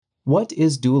What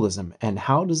is dualism and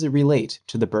how does it relate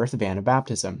to the birth of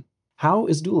Anabaptism? How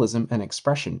is dualism an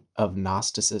expression of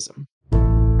Gnosticism?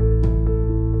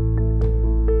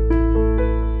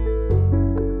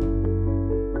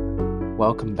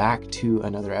 Welcome back to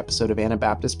another episode of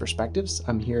Anabaptist Perspectives.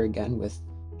 I'm here again with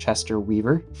Chester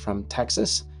Weaver from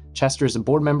Texas. Chester is a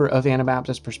board member of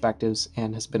Anabaptist Perspectives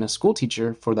and has been a school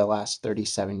teacher for the last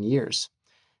 37 years.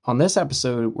 On this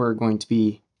episode, we're going to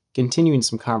be continuing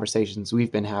some conversations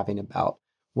we've been having about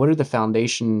what are the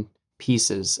foundation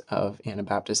pieces of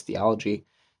Anabaptist theology.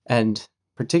 And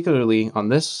particularly on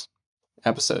this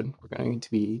episode, we're going to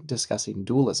be discussing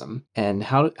dualism and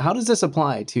how does this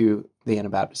apply to the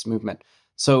Anabaptist movement.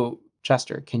 So,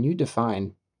 Chester, can you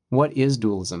define what is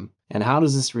dualism and how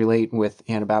does this relate with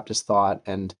Anabaptist thought,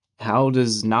 and how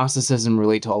does Gnosticism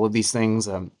relate to all of these things?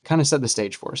 Kind of set the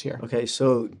stage for us here. Okay,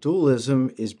 so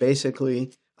dualism is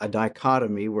basically a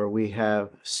dichotomy where we have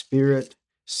spirit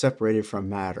separated from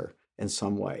matter in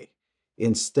some way,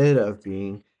 instead of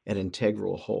being an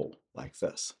integral whole like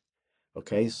this.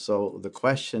 Okay, so the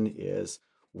question is,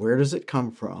 where does it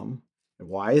come from and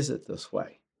why is it this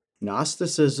way?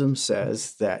 Gnosticism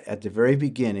says that at the very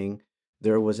beginning,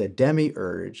 there was a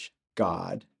demiurge,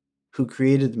 God, who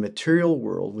created the material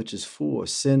world, which is full of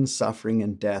sin, suffering,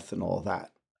 and death and all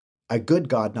that. A good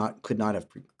God could not have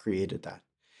created that.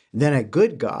 Then a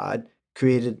good God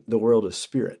created the world of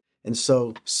spirit. And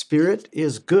so spirit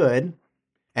is good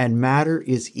and matter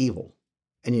is evil.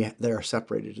 And they are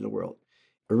separated in the world.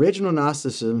 Original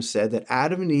Gnosticism said that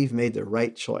Adam and Eve made the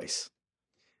right choice.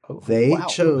 They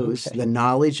chose the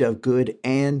knowledge of good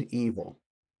and evil.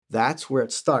 That's where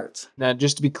it starts. Now,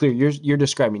 just to be clear, you're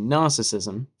describing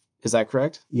Gnosticism. Is that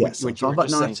correct? Yes, I'm talking about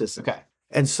Gnosticism. Okay.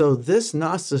 And so this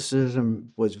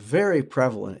Gnosticism was very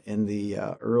prevalent in the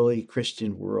early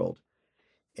Christian world.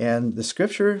 And the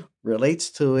scripture relates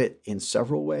to it in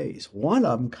several ways. One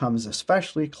of them comes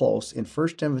especially close in 1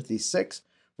 Timothy 6,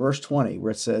 verse 20,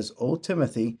 where it says, O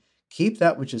Timothy, keep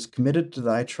that which is committed to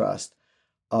thy trust,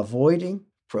 avoiding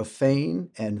profane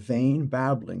and vain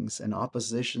babblings and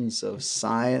oppositions of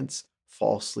science,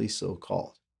 falsely so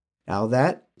called. Now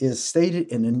that is stated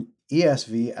in an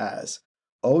ESV as,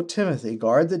 O Timothy,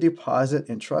 guard the deposit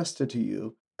entrusted to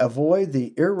you. Avoid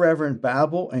the irreverent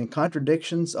babble and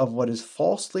contradictions of what is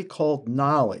falsely called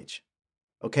knowledge.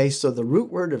 Okay, so the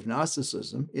root word of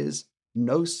Gnosticism is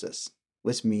gnosis,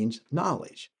 which means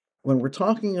knowledge. When we're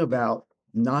talking about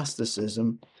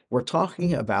Gnosticism, we're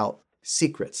talking about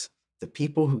secrets, the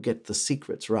people who get the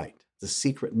secrets right, the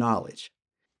secret knowledge.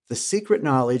 The secret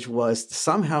knowledge was to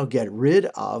somehow get rid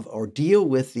of or deal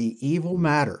with the evil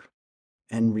matter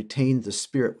and retain the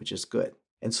spirit, which is good.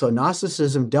 And so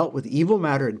Gnosticism dealt with evil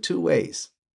matter in two ways.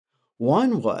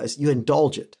 One was you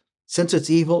indulge it. Since it's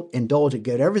evil, indulge it,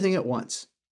 get everything at once,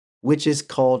 which is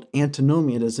called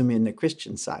antinomianism in the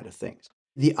Christian side of things.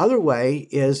 The other way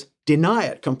is deny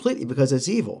it completely because it's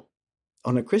evil.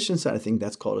 On the Christian side of things,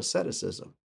 that's called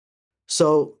asceticism.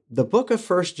 So the book of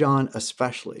 1 John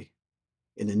especially,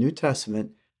 in the New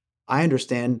Testament, I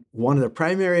understand one of the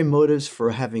primary motives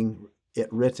for having it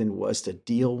written was to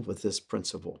deal with this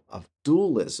principle of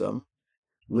dualism,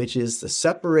 which is the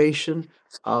separation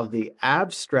of the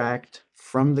abstract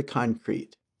from the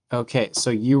concrete. Okay, so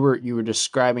you were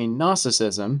describing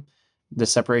Gnosticism, the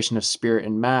separation of spirit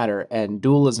and matter, and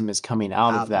dualism is coming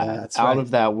out of that,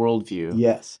 of that worldview.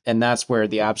 Yes. And that's where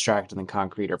the abstract and the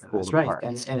concrete are pulled apart.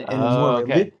 And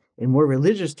in more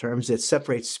religious terms, it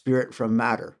separates spirit from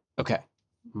matter. Okay.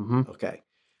 Mm-hmm. Okay.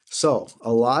 So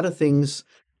a lot of things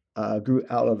grew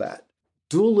out of that.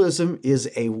 Dualism is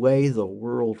a way the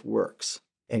world works.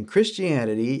 And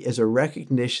Christianity is a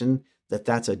recognition that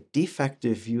that's a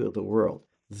defective view of the world.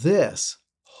 This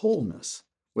wholeness,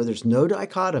 where there's no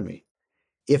dichotomy.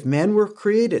 If men were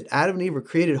created, Adam and Eve were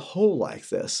created whole like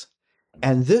this,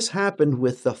 and this happened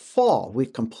with the fall. We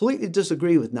completely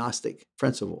disagree with Gnostic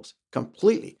principles,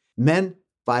 completely. Men,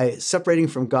 by separating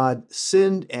from God,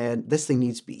 sinned, and this thing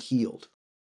needs to be healed.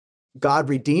 God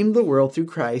redeemed the world through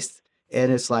Christ,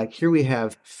 and it's like here we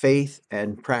have faith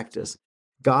and practice.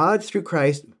 God, through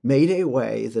Christ, made a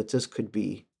way that this could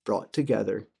be brought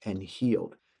together and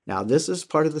healed. Now, this is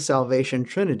part of the salvation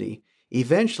trinity.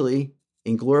 Eventually,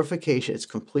 in glorification, it's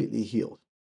completely healed.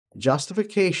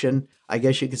 Justification, I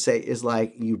guess you could say, is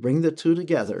like you bring the two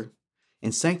together,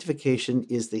 and sanctification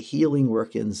is the healing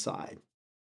work inside.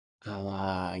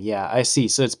 Yeah, I see.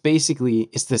 So it's basically,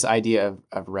 it's this idea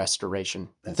of restoration.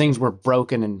 Things were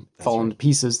broken and fallen to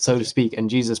pieces, so to speak,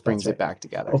 and Jesus brings it back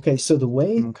together. Okay, so the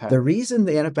reason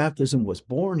the Anabaptism was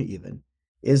born even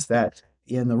is that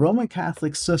in the Roman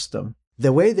Catholic system,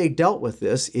 the way they dealt with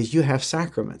this is you have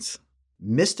sacraments.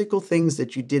 mystical things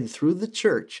that you did through the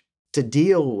church to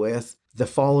deal with the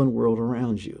fallen world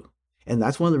around you. And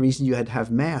that's one of the reasons you had to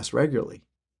have Mass regularly.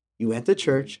 You went to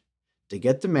church to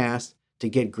get the Mass, to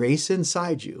get grace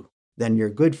inside you, then you're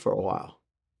good for a while.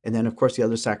 And then, of course, the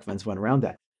other sacraments went around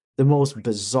that. The most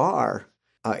bizarre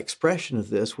expression of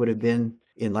this would have been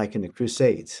in the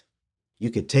Crusades. You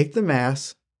could take the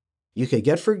Mass, you could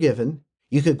get forgiven,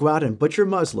 you could go out and butcher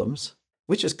Muslims,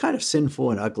 which is kind of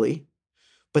sinful and ugly,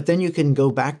 but then you can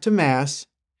go back to Mass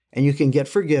and you can get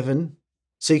forgiven,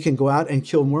 so you can go out and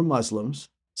kill more Muslims.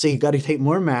 So you got to take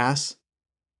more Mass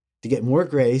to get more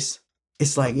grace.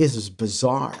 It's this is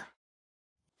bizarre.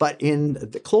 But in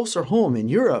the closer home in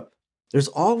Europe, there's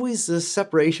always this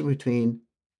separation between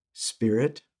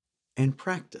spirit and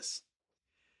practice.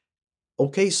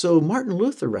 Okay, so Martin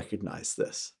Luther recognized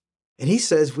this. And he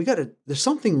says, there's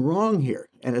something wrong here.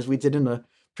 And as we did in a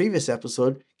previous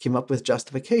episode, came up with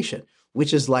justification,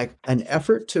 which is like an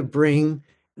effort to bring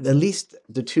at least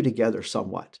the two together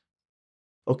somewhat.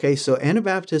 Okay, so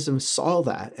Anabaptism saw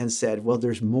that and said, well,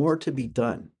 there's more to be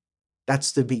done.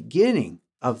 That's the beginning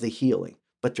of the healing,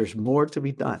 but there's more to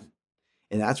be done.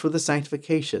 And that's where the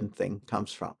sanctification thing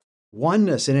comes from.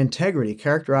 Oneness and integrity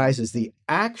characterizes the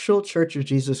actual Church of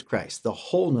Jesus Christ, the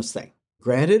wholeness thing.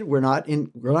 Granted, we're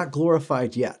not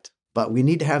glorified yet, but we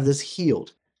need to have this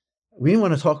healed. We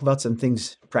want to talk about some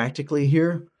things practically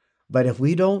here, but if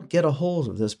we don't get a hold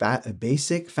of this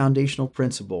basic foundational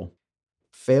principle,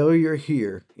 failure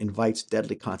here invites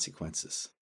deadly consequences,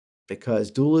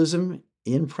 because dualism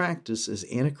in practice is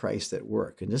Antichrist at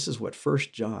work. And this is what 1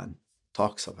 John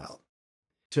talks about.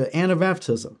 To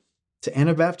Anabaptism, to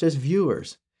Anabaptist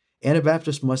viewers,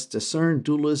 Anabaptists must discern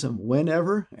dualism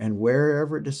whenever and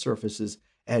wherever it surfaces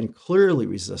and clearly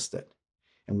resist it.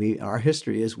 And our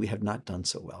history is we have not done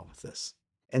so well with this.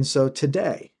 And so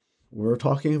today, we're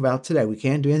talking about today. We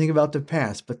can't do anything about the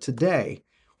past, but today,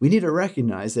 we need to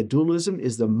recognize that dualism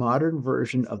is the modern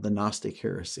version of the Gnostic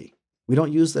heresy. We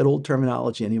don't use that old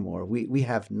terminology anymore. We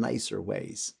have nicer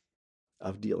ways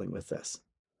of dealing with this.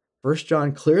 1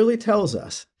 John clearly tells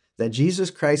us that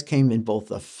Jesus Christ came in both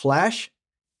the flesh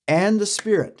and the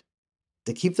spirit.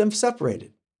 To keep them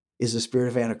separated is the spirit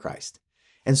of Antichrist.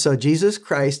 And so Jesus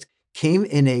Christ came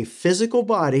in a physical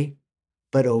body,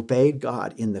 but obeyed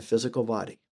God in the physical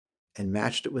body and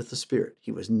matched it with the spirit.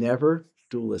 He was never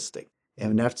dualistic.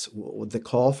 And that's the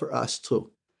call for us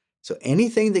too. So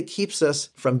anything that keeps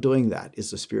us from doing that is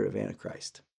the spirit of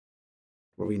Antichrist,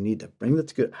 where we need to bring that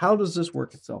together. How does this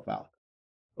work itself out?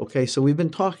 Okay, so we've been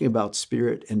talking about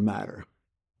spirit and matter,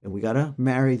 and we got to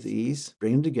marry these,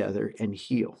 bring them together, and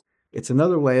heal. It's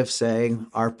another way of saying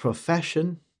our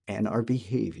profession and our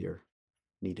behavior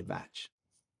need to match.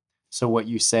 So what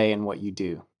you say and what you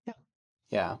do. Yeah.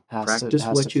 Yeah. Practice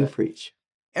what you preach.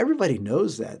 Everybody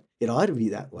knows that. It ought to be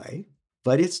that way,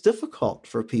 but it's difficult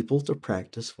for people to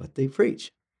practice what they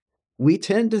preach. We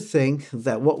tend to think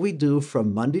that what we do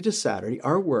from Monday to Saturday,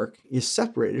 our work, is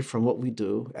separated from what we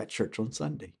do at church on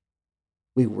Sunday.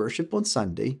 We worship on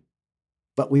Sunday,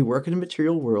 but we work in the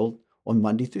material world on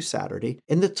Monday through Saturday,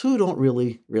 and the two don't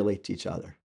really relate to each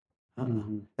other.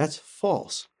 That's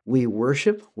false. We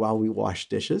worship while we wash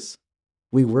dishes.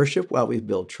 We worship while we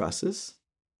build trusses.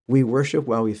 We worship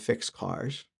while we fix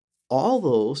cars. All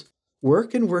those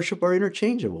work and worship are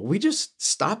interchangeable. We just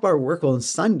stop our work on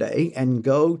Sunday and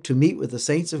go to meet with the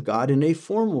saints of God in a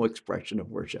formal expression of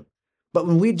worship. But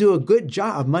when we do a good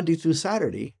job Monday through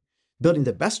Saturday, building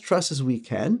the best trusses we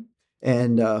can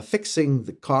and fixing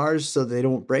the cars so they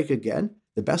don't break again,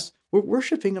 we're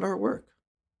worshiping at our work.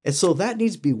 And so that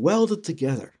needs to be welded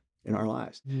together in our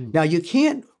lives. Now, you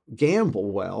can't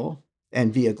gamble well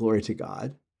and be a glory to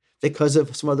God because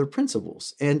of some other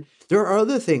principles. And there are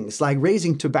other things like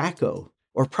raising tobacco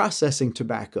or processing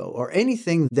tobacco or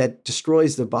anything that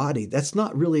destroys the body. That's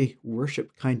not really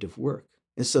worship kind of work.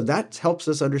 And so that helps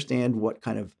us understand what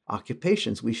kind of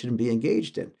occupations we should be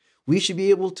engaged in. We should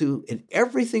be able to, in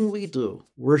everything we do,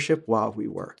 worship while we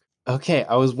work. Okay,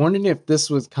 I was wondering if this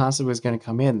concept was going to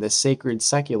come in, the sacred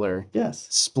secular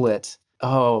split.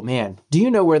 Oh man, do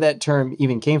you know where that term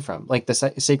even came from? Like the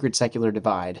sacred secular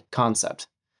divide concept?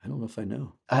 I don't know if I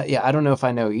know. Yeah, I don't know if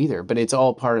I know either, but it's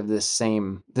all part of this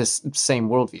same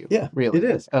worldview. Yeah, really, it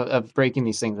is of breaking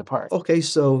these things apart. Okay,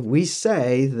 so we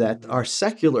say that our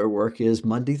secular work is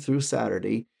Monday through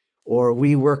Saturday, or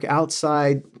we work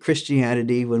outside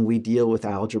Christianity when we deal with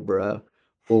algebra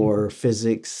or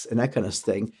physics and that kind of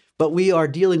thing. But we are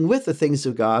dealing with the things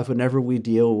of God whenever we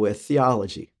deal with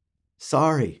theology.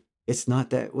 Sorry, it's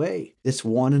not that way. It's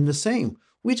one and the same.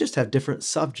 We just have different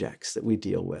subjects that we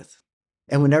deal with.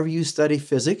 And whenever you study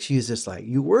physics,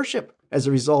 you worship as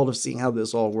a result of seeing how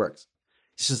this all works.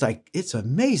 It's just like, it's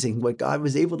amazing what God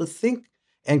was able to think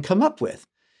and come up with.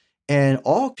 And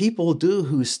all people do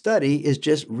who study is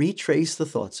just retrace the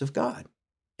thoughts of God.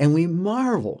 And we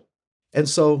marvel. And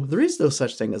so there is no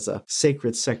such thing as a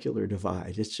sacred secular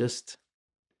divide. It's just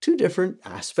two different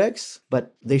aspects,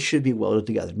 but they should be welded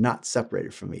together, not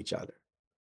separated from each other.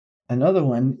 Another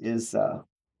one is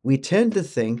we tend to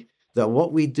think that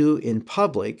what we do in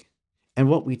public and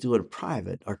what we do in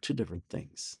private are two different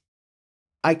things.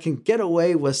 I can get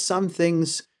away with some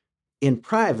things in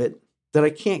private that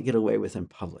I can't get away with in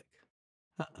public.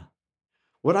 Uh-uh.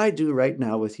 What I do right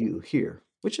now with you here,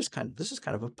 this is kind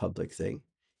of a public thing,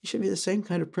 it should be the same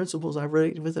kind of principles I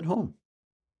relate with at home.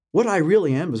 What I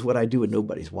really am is what I do when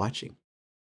nobody's watching.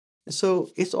 And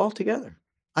so it's all together.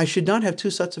 I should not have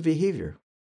two sets of behavior.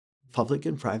 Public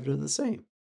and private are the same.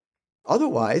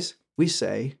 Otherwise, we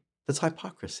say that's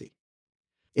hypocrisy.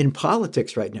 In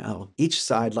politics right now, each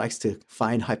side likes to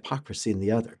find hypocrisy in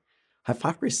the other.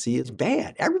 Hypocrisy is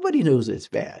bad. Everybody knows it's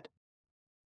bad.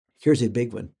 Here's a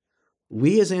big one.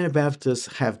 We as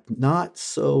Anabaptists have not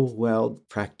so well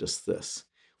practiced this.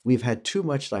 We've had too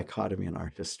much dichotomy in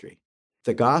our history.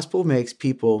 The gospel makes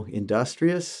people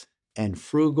industrious and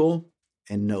frugal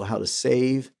and know how to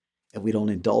save, and we don't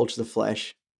indulge the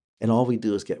flesh, and all we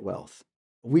do is get wealth.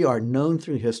 We are known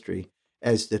through history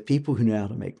as the people who know how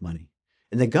to make money.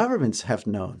 And the governments have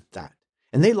known that.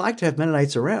 And they like to have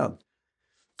Mennonites around.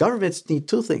 Governments need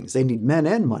two things. They need men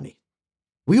and money.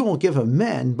 We won't give them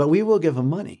men, but we will give them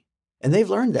money. And they've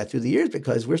learned that through the years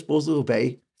because we're supposed to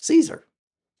obey Caesar.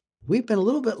 We've been a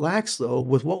little bit lax, though,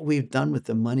 with what we've done with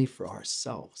the money for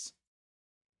ourselves.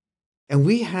 And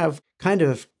we have kind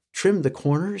of trimmed the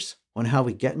corners on how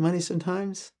we get money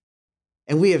sometimes.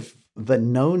 And we have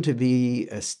been known to be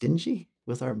stingy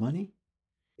with our money.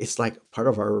 It's like part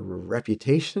of our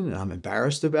reputation, and I'm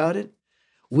embarrassed about it.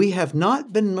 We have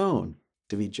not been known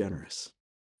to be generous.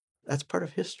 That's part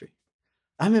of history.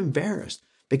 I'm embarrassed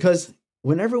because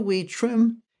whenever we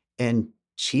trim and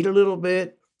cheat a little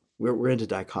bit, we're into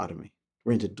dichotomy.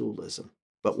 We're into dualism.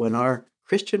 But when our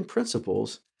Christian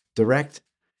principles direct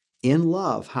in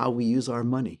love how we use our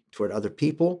money toward other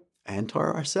people and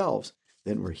toward ourselves,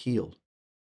 then we're healed.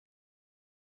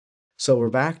 So we're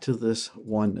back to this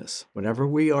oneness. Whenever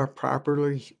we are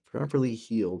properly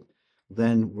healed,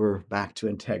 then we're back to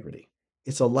integrity.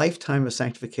 It's a lifetime of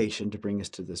sanctification to bring us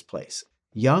to this place.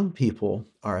 Young people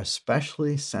are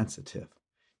especially sensitive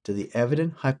to the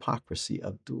evident hypocrisy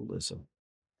of dualism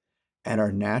and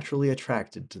are naturally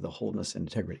attracted to the wholeness and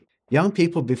integrity. Young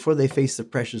people, before they face the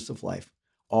pressures of life,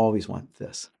 always want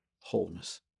this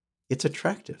wholeness. It's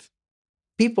attractive.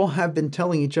 People have been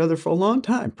telling each other for a long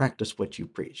time, practice what you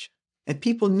preach. And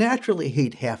people naturally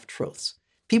hate half-truths.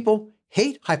 People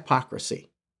hate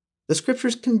hypocrisy. The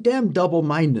scriptures condemn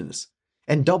double-mindedness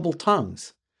and double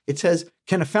tongues. It says,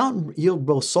 can a fountain yield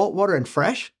both salt water and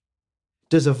fresh?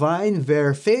 Does a vine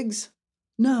bear figs?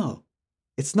 No,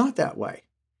 it's not that way.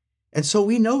 And so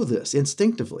we know this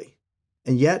instinctively.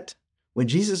 And yet, when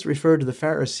Jesus referred to the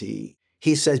Pharisee,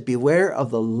 he says, beware of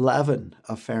the leaven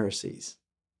of Pharisees.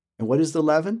 And what is the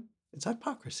leaven? It's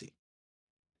hypocrisy.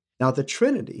 Now, the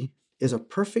Trinity is a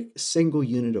perfect single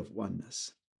unit of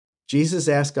oneness. Jesus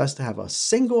asked us to have a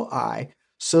single eye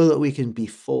so that we can be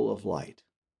full of light.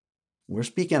 We're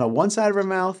speaking out of one side of our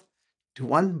mouth to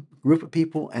one group of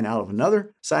people and out of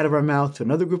another side of our mouth to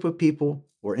another group of people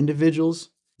or individuals,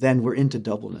 then we're into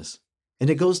doubleness. And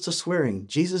it goes to swearing.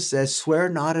 Jesus says, swear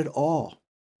not at all.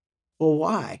 Well,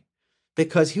 why?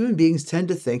 Because human beings tend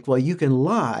to think, well, you can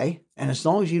lie, and as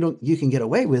long as you can get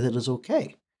away with it, it's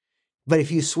okay. But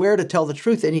if you swear to tell the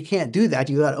truth, then you can't do that.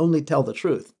 You got to only tell the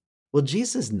truth. Well,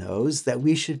 Jesus knows that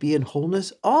we should be in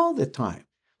wholeness all the time.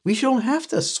 We don't have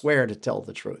to swear to tell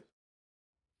the truth.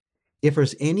 If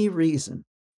there's any reason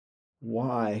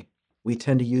why we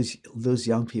tend to lose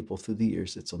young people through the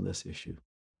years, it's on this issue.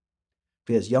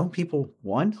 Because young people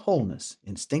want wholeness,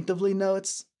 instinctively know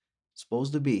it's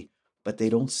supposed to be, but they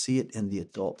don't see it in the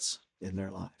adults in their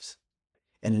lives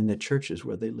and in the churches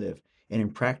where they live and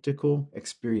in practical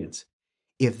experience.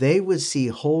 If they would see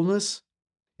wholeness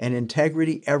and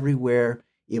integrity everywhere,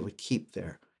 it would keep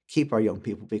our young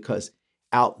people, because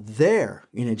out there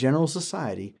in a general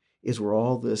society is where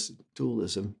all this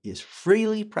dualism is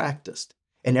freely practiced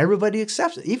and everybody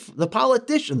accepts it. If the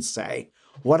politicians say,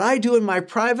 what I do in my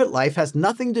private life has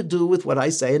nothing to do with what I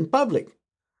say in public.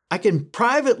 I can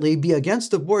privately be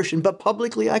against abortion, but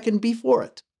publicly I can be for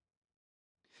it.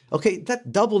 Okay,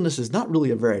 that doubleness is not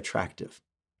really very attractive.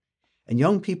 And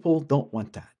young people don't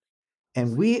want that.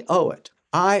 And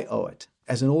I owe it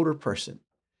as an older person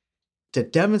to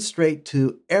demonstrate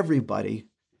to everybody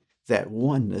that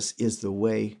oneness is the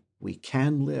way we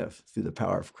can live through the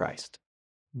power of Christ.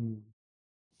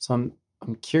 So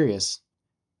I'm curious,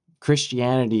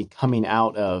 Christianity coming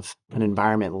out of an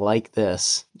environment like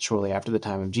this shortly after the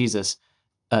time of Jesus,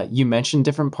 you mentioned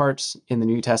different parts in the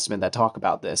New Testament that talk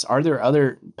about this. Are there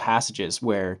other passages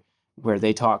where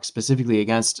they talk specifically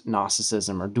against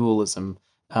Gnosticism or dualism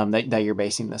that you're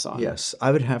basing this on? Yes,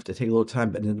 I would have to take a little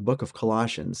time, but in the book of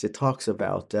Colossians, it talks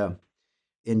about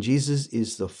in Jesus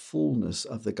is the fullness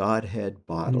of the Godhead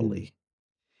bodily.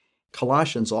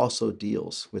 Colossians also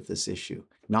deals with this issue,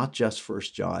 not just 1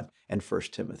 John and 1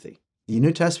 Timothy. The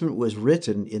New Testament was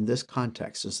written in this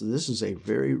context, and so this is a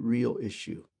very real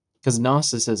issue. Because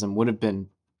Gnosticism would have been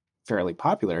fairly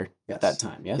popular at that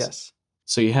time, yes? Yes.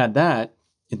 So you had that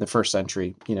in the first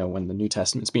century, when the New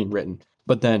Testament's being written.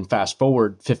 But then fast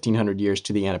forward 1,500 years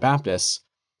to the Anabaptists,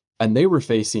 and they were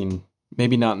facing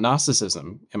maybe not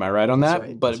Gnosticism, am I right on That's that?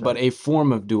 right, But that's right. a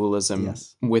form of dualism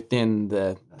Yes. within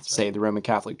the, That's say, right. the Roman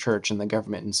Catholic Church and the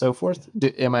government and so forth.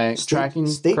 Am I tracking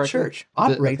State correctly? church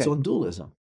operates Okay. on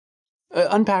dualism.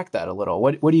 Unpack that a little.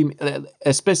 What do you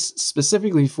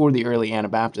specifically for the early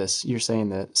Anabaptists? You're saying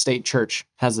the state church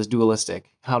has this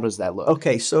dualistic. How does that look?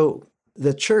 Okay, so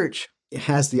the church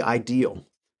has the ideal,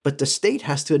 but the state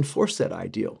has to enforce that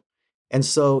ideal. And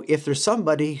so if there's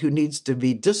somebody who needs to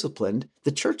be disciplined,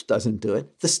 the church doesn't do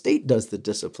it, the state does the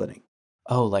disciplining.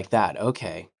 Oh, like that.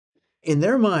 Okay. In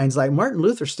their minds, like Martin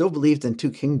Luther still believed in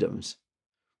two kingdoms,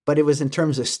 but it was in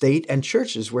terms of state and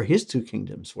churches where his two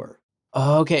kingdoms were.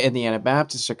 Okay, and the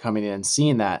Anabaptists are coming in and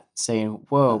seeing that, saying,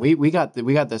 "Whoa, we got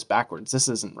this backwards. This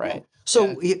isn't right."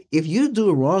 So if you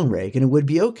do wrong, Reagan, it would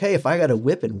be okay if I got a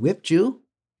whip and whipped you.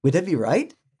 Would that be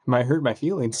right? Might hurt my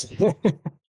feelings.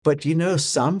 But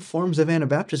some forms of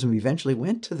Anabaptism eventually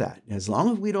went to that. As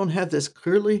long as we don't have this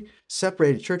clearly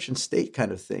separated church and state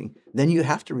kind of thing, then you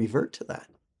have to revert to that.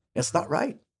 That's not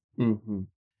right. Mm-hmm.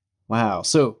 Wow.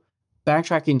 So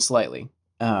backtracking slightly,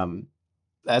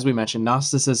 as we mentioned,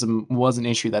 Gnosticism was an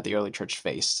issue that the early church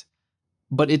faced,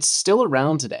 but it's still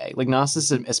around today. Like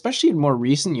Gnosticism, especially in more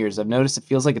recent years, I've noticed it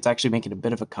feels like it's actually making a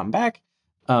bit of a comeback.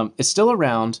 It's still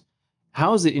around.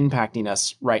 How is it impacting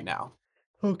us right now?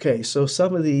 Okay, so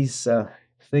some of these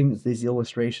things, these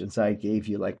illustrations I gave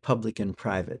you, like public and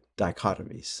private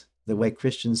dichotomies, the way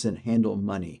Christians handle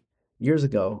money. Years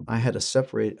ago, I had a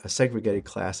segregated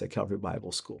class at Calvary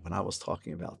Bible School, and I was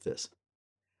talking about this.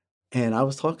 And I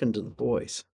was talking to the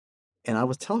boys, and I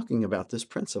was talking about this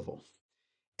principle.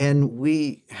 And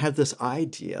we had this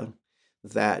idea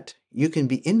that you can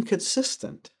be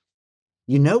inconsistent.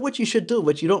 You know what you should do,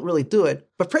 but you don't really do it.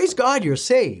 But praise God, you're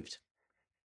saved.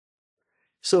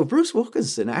 So Bruce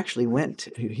Wilkinson actually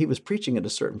he was preaching at a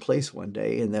certain place one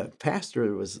day, and the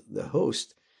pastor the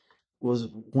host was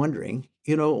wondering,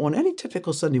 on any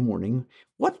typical Sunday morning,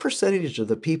 what percentage of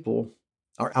the people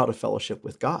are out of fellowship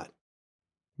with God?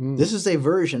 This is a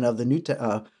version of the new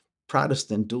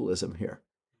Protestant dualism here.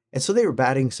 And so they were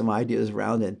batting some ideas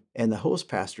around, and the host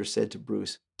pastor said to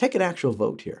Bruce, take an actual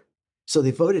vote here. So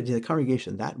they voted in the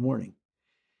congregation that morning.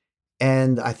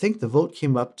 And I think the vote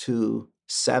came up to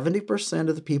 70%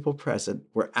 of the people present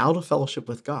were out of fellowship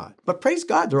with God. But praise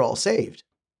God, they're all saved.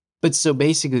 But so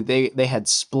basically they had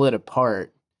split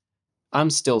apart. I'm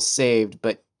still saved,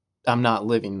 but I'm not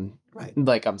living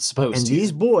like I'm supposed to. And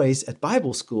these boys at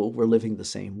Bible school were living the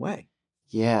same way.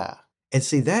 Yeah. And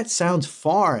see, that sounds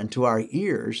foreign to our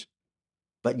ears,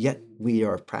 but yet we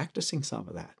are practicing some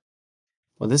of that.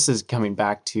 Well, this is coming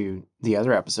back to the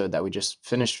other episode that we just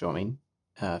finished filming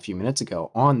a few minutes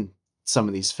ago on some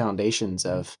of these foundations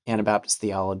of Anabaptist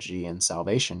theology and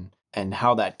salvation and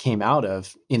how that came out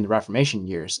of in the Reformation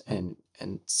years and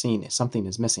seeing something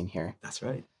is missing here. That's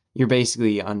right. You're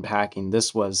basically unpacking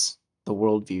this was the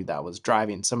worldview that was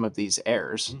driving some of these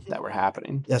errors that were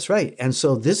happening. That's right. And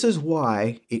so this is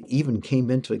why it even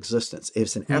came into existence.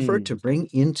 It's an effort to bring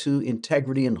into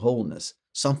integrity and wholeness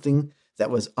something that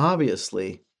was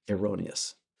obviously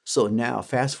erroneous. So now,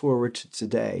 fast forward to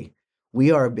today,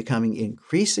 we are becoming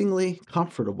increasingly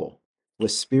comfortable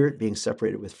with spirit being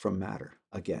separated from matter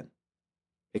again.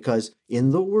 Because in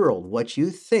the world, what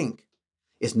you think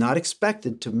is not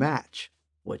expected to match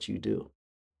what you do.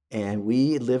 And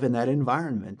we live in that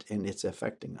environment, and it's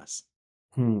affecting us.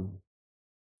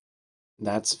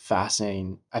 That's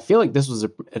fascinating. I feel like this was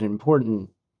an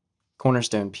important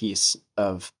cornerstone piece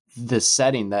of the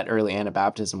setting that early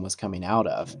Anabaptism was coming out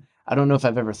of. I don't know if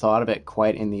I've ever thought of it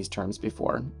quite in these terms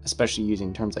before, especially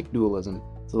using terms like dualism.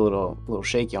 It's a little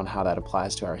shaky on how that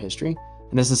applies to our history.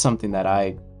 And this is something that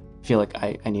I feel like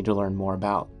I need to learn more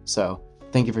about. So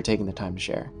thank you for taking the time to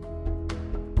share.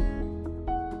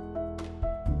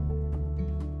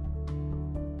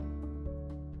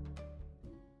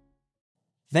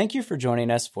 Thank you for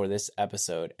joining us for this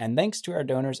episode, and thanks to our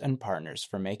donors and partners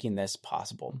for making this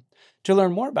possible. To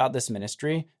learn more about this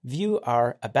ministry, view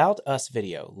our About Us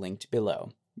video linked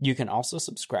below. You can also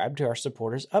subscribe to our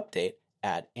supporters update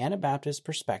at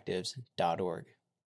anabaptistperspectives.org.